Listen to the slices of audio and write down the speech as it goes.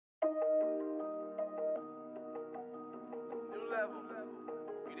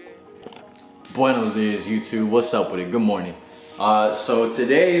Buenos dias, YouTube. What's up with it? Good morning. So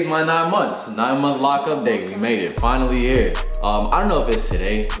today is my 9-month lockup day. We made it, finally here. I don't know if it's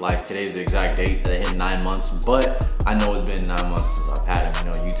today, like today's the exact date that I hit 9 months, but I know it's been 9 months since I've had it.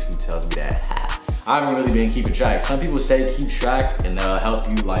 You know, YouTube tells me that. I haven't really been keeping track. Some people say keep track and that'll help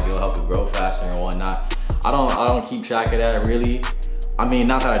you, like it'll help you grow faster and whatnot. I don't keep track of that really. I mean,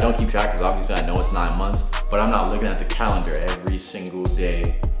 not that I don't keep track, because obviously I know it's 9 months, but I'm not looking at the calendar every single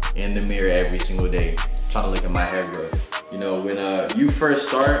day, in the mirror every single day, trying to look at my hair growth. You know, when you first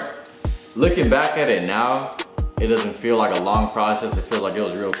start, looking back at it now, it doesn't feel like a long process, it feels like it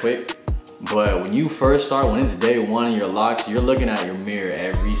was real quick. But when you first start, when it's day one in your locks, you're looking at your mirror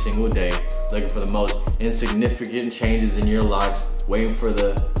every single day, looking for the most insignificant changes in your locks, waiting for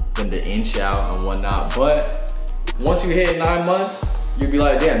them to inch out and whatnot. But once you hit 9 months, you'll be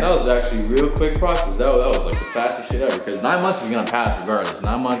like, damn, that was actually a real quick process. That was like the fastest shit ever. Because 9 months is gonna pass regardless.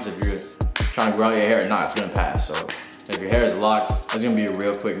 9 months, if you're trying to grow out your hair or not, it's gonna pass. So if your hair is locked, that's gonna be a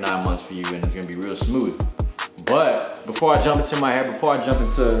real quick 9 months for you, and it's gonna be real smooth. But before I jump into my hair, before I jump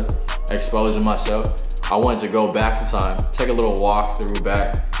into exposing myself, I wanted to go back in time, take a little walk through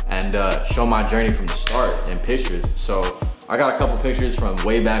back, and show my journey from the start in pictures. So I got a couple pictures from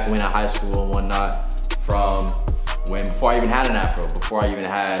way back when at high school and whatnot, from before I even had an afro, before I even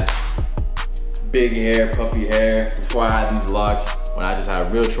had big hair, puffy hair, before I had these locks, when I just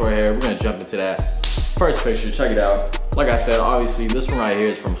had real short hair. We're gonna jump into that. First picture, check it out. Like I said, obviously this one right here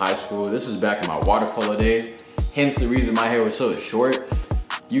is from high school. This is back in my water polo days. Hence the reason my hair was so short.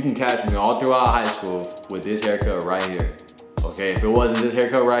 You can catch me all throughout high school with this haircut right here. Okay, if it wasn't this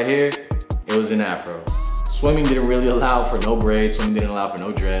haircut right here, it was an afro. Swimming didn't really allow for no braids, swimming didn't allow for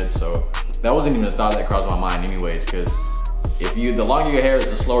no dreads, so that wasn't even a thought that crossed my mind anyways, because the longer your hair is,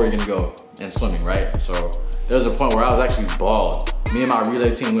 the slower you're gonna go in swimming, right? So there was a point where I was actually bald. Me and my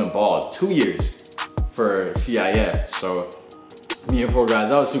relay team went bald 2 years for CIF. So me and 4 guys,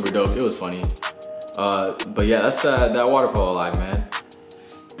 that was super dope. It was funny. But yeah, that's that water polo life, man.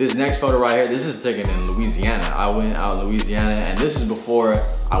 This next photo right here, this is taken in Louisiana. I went out in Louisiana, and this is before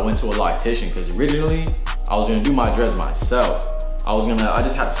I went to a loctician, because originally I was gonna do my dreads myself. I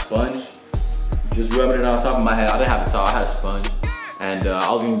just had a sponge, just rubbing it on top of my head. I didn't have a towel, I had a sponge. And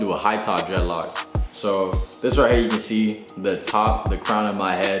I was gonna do a high top dreadlocks. So this right here, you can see the top, the crown of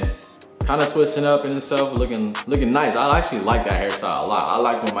my head, kind of twisting up in itself, looking nice. I actually like that hairstyle a lot. I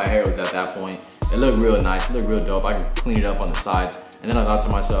like when my hair was at that point. It looked real nice, it looked real dope. I could clean it up on the sides. And then I thought to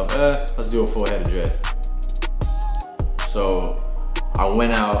myself, let's do a full head of dreads. So I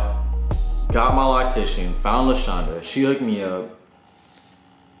went out, got my loctician, found LaShonda. She hooked me up.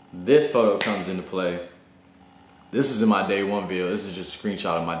 This photo comes into play. This is in my day one video. This is just a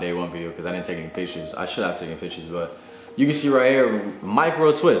screenshot of my day one video because I didn't take any pictures. I should have taken pictures, but you can see right here,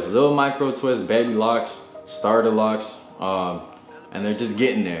 micro twist, little micro twist, baby locks, starter locks, and they're just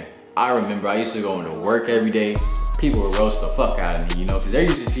getting there. I remember I used to go into work every day. People would roast the fuck out of me, you know, because they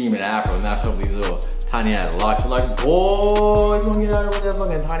used to see me in afro and not show these little tiny ass locks. They're like, boy, you gonna get out of with that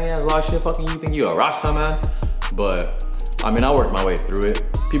fucking tiny ass lock shit? Fucking you think you a Rasta, man? But I mean, I worked my way through it.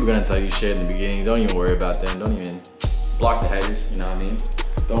 People gonna tell you shit in the beginning. Don't even worry about them. Don't even block the haters, you know what I mean?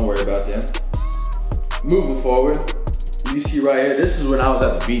 Don't worry about them. Moving forward, you see right here, this is when I was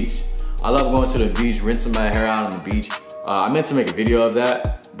at the beach. I love going to the beach, rinsing my hair out on the beach. I meant to make a video of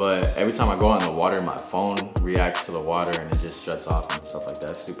that, but every time I go in the water, my phone reacts to the water and it just shuts off and stuff like that.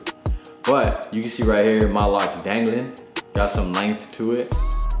 It's stupid. But you can see right here, my locks dangling. Got some length to it.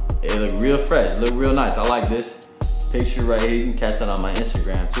 It look real fresh, it look real nice. I like this picture right here. You can catch that on my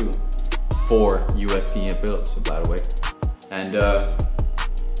Instagram too. For USTN Phillips, by the way. And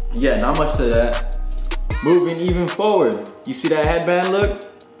yeah, not much to that. Moving even forward, you see that headband look?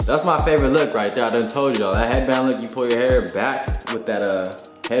 That's my favorite look right there. I done told y'all, that headband look, you pull your hair back with that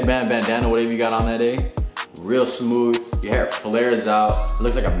headband, bandana, whatever you got on that day. Real smooth, your hair flares out. It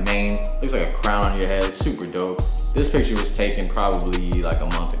looks like a mane, looks like a crown on your head. It's super dope. This picture was taken probably like a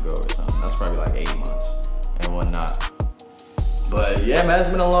month ago or something. That's probably like 8 months and whatnot. But yeah, man, it's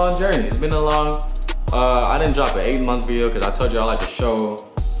been a long journey. It's been a long, I didn't drop an 8-month video because I told you I like to show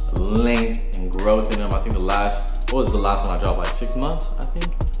length and growth in them. I think what was the last one I dropped? Like 6 months, I think?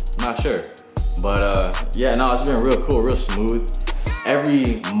 I'm not sure. But yeah, no, it's been real cool, real smooth.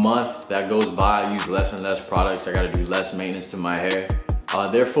 Every month that goes by, I use less and less products. I gotta do less maintenance to my hair.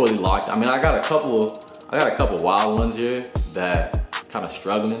 They're fully locked. I mean, I got a couple wild ones here that kind of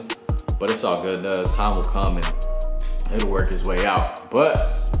struggling, but it's all good. The time will come and it'll work its way out. But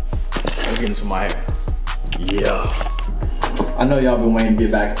let's get into my hair. Yeah. I know y'all been waiting to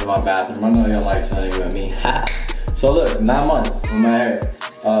get back into my bathroom. I know y'all like something with me. So look, 9 months with my hair.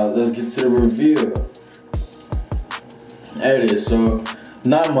 Let's get to the review. There it is. So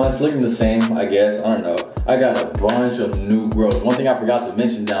 9 months, looking the same, I guess. I don't know. I got a bunch of new growth. One thing I forgot to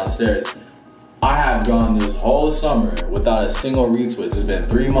mention downstairs, I have gone this whole summer without a single retwist. It's been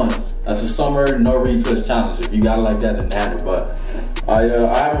 3 months. That's a summer no retwist challenge. If you got it like that, then have it. But I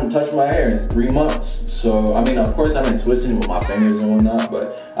haven't touched my hair in 3 months. So, I mean, of course I've been twisting it with my fingers and whatnot,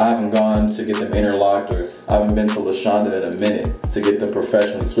 but I haven't gone to get them interlocked, or I haven't been to LaShonda in a minute to get them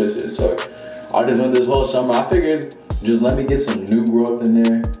professionally twisted. So I just went this whole summer. I figured just let me get some new growth in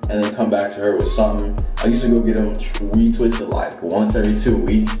there and then come back to her with something. I used to go get them retwisted like once every 2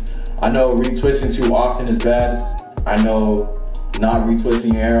 weeks. I know retwisting too often is bad. I know not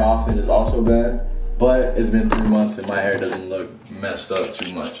retwisting your hair often is also bad. But it's been 3 months and my hair doesn't look messed up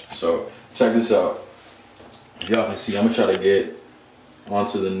too much. So check this out. If y'all can see, I'm gonna try to get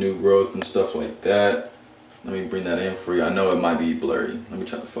onto the new growth and stuff like that. Let me bring that in for you. I know it might be blurry. Let me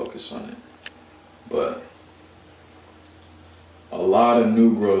try to focus on it. But a lot of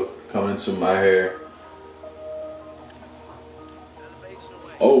new growth coming into my hair.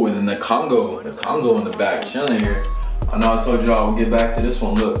 Oh, and then the Congo in the back, chilling here. I know I told y'all I would get back to this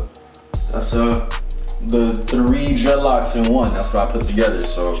one. Look, that's the 3 dreadlocks in one. That's what I put together.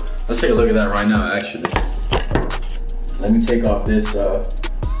 So let's take a look at that right now. Actually, let me take off this.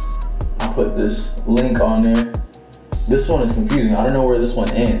 I'll put this link on there. This one is confusing. I don't know where this one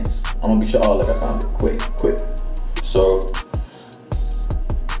ends. I'm gonna be sure. Oh, look, I found it. Quick. So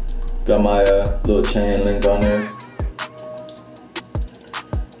got my little chain link on there.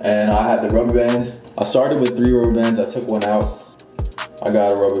 And I had the rubber bands. I started with 3 rubber bands. I took one out. I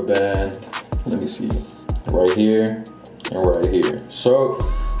got a rubber band. Let me see, right here and right here. So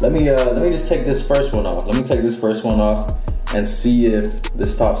let me just take this first one off. Let me take this first one off and see if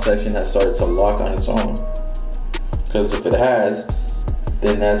this top section has started to lock on its own. Because if it has,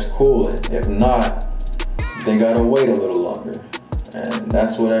 then that's cool. And if not, they gotta wait a little longer. And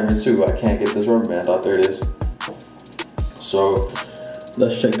that's whatever too. I can't get this rubber band off. There it is. So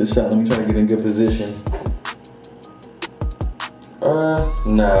let's check this out. Let me try to get in good position.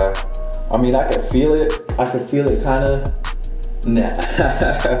 Nah. I mean, I can feel it. I can feel it kinda. Nah.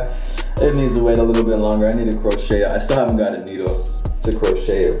 It needs to wait a little bit longer. I need to crochet it. I still haven't got a needle to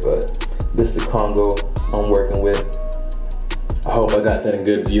crochet it, but this is the Congo I'm working with. I hope I got that in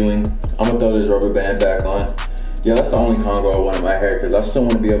good viewing. I'm gonna throw this rubber band back on. Yeah, that's the only Congo I want in my hair, because I still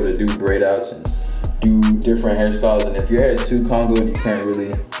want to be able to do braid outs and do different hairstyles. And if your hair is too Congo, you can't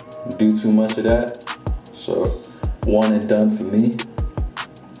really do too much of that. So, one and done for me.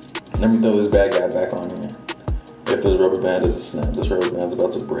 Let me throw this bad guy back on here. If this rubber band doesn't snap, this rubber band's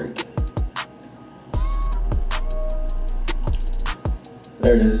about to break.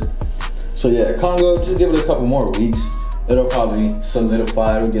 There it is. So yeah, Congo, just give it a couple more weeks. It'll probably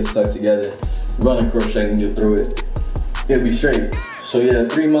solidify, it'll get stuck together. Run a crochet and get through it. It'll be straight. So yeah,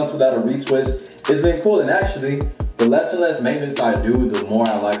 3 months without a retwist. It's been cool, and actually, the less and less maintenance I do, the more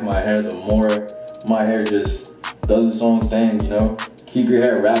I like my hair, the more my hair just does its own thing, you know? Keep your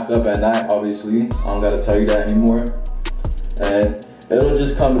hair wrapped up at night, obviously. I don't gotta tell you that anymore. And it'll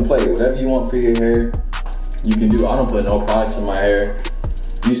just come to play. Whatever you want for your hair, you can do. I don't put no products in my hair.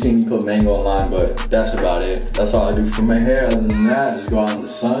 You see me put mango and lime, but that's about it. That's all I do for my hair. Other than that, just go out in the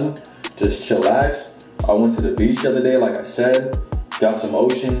sun, just chillax. I went to the beach the other day, like I said. Got some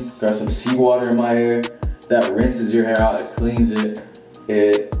ocean, got some seawater in my hair. That rinses your hair out, it cleans it.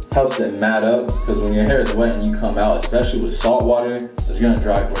 It helps it mat up, because when your hair is wet and you come out, especially with salt water, it's gonna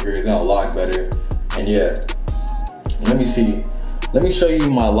dry quicker, it's gonna lock better. And yeah, let me see. Let me show you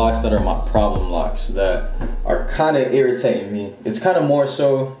my locks that are my problem locks that are kind of irritating me. It's kind of more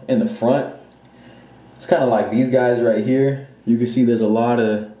so in the front. It's kind of like these guys right here. You can see there's a lot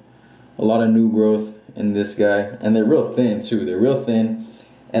of new growth in this guy, and they're real thin too. They're real thin,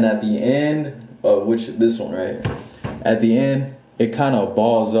 and at the end, this one right here, at the end, it kind of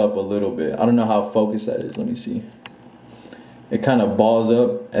balls up a little bit. I don't know how focused that is. Let me see. It kind of balls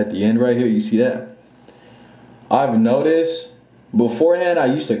up at the end right here. You see that? I've noticed beforehand, I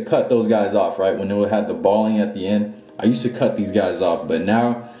used to cut those guys off, right? When it had the balling at the end, I used to cut these guys off. But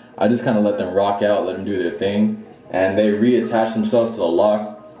now, I just kind of let them rock out, let them do their thing. And they reattach themselves to the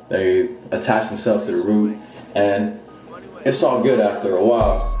lock. They attach themselves to the root. And it's all good after a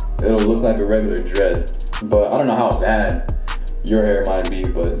while. It'll look like a regular dread. But I don't know how bad your hair might be,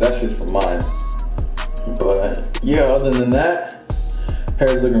 but that's just for mine. But yeah, other than that,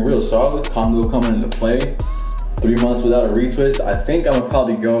 hair's looking real solid. Congo coming into play. 3 months without a retwist. I think I'm gonna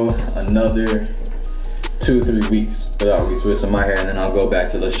probably go another 2 or 3 weeks without retwisting my hair, and then I'll go back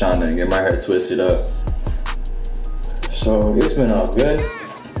to LaShonda and get my hair twisted up. So it's been all good.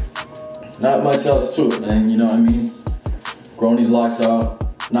 Not much else to it, man. You know what I mean? Growing these locks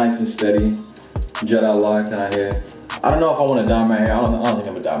out, nice and steady. Jedi lock out here. I don't know if I want to dye my hair. I don't think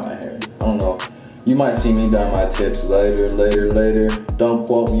I'm gonna dye my hair. I don't know. You might see me dye my tips later. Don't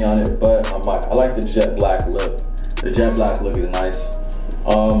quote me on it, but I might. I like the jet black look. The jet black look is nice.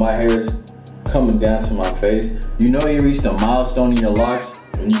 My hair is coming down to my face. You know you reached a milestone in your locks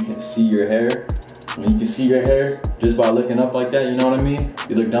when you can see your hair. When you can see your hair just by looking up like that, you know what I mean?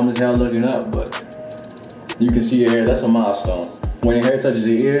 You look dumb as hell looking up, but you can see your hair, that's a milestone. When your hair touches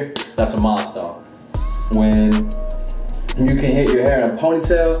your ear, that's a milestone. When you can hit your hair in a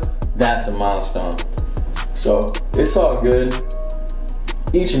ponytail, that's a milestone. So it's all good.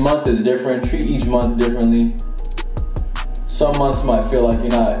 Each month is different, treat each month differently. Some months might feel like you're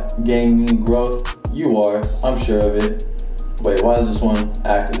not gaining growth. You are, I'm sure of it. Wait, why is this one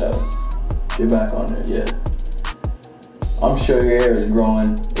acting up? Get back on there, yeah. I'm sure your hair is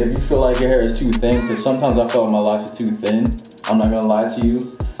growing. If you feel like your hair is too thin, because sometimes I feel like my locks are too thin, I'm not gonna lie to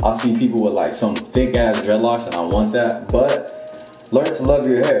you. I'll see people with like some thick ass dreadlocks and I want that, but learn to love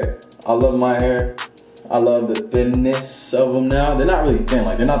your hair. I love my hair. I love the thinness of them now. They're not really thin,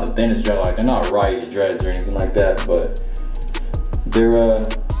 like they're not the thinnest dreadlock. They're not rice dreads or anything like that, but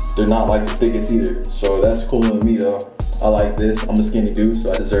they're not like the thickest either. So that's cool with me though. I like this. I'm a skinny dude,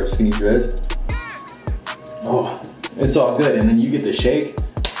 so I deserve skinny dreads. Oh, it's all good. And then you get the shake,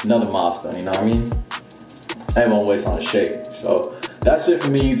 another milestone, you know what I mean? Everyone waits on a shake. So that's it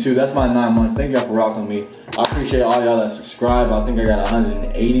for me, YouTube. That's my 9 months. Thank y'all for rocking with me. I appreciate all y'all that subscribe. I think I got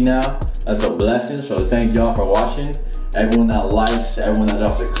 180 now. That's a blessing. So thank y'all for watching. Everyone that likes, everyone that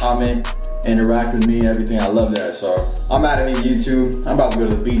drops a comment, interact with me, everything. I love that. So I'm out of here, YouTube. I'm about to go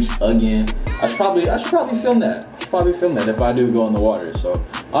to the beach again. I should probably film that. I should probably film that if I do go in the water. So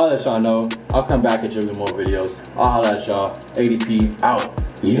I'll let y'all know. I'll come back at you with more videos. I'll holler at y'all. ADP out.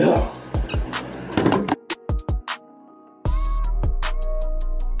 Yeah.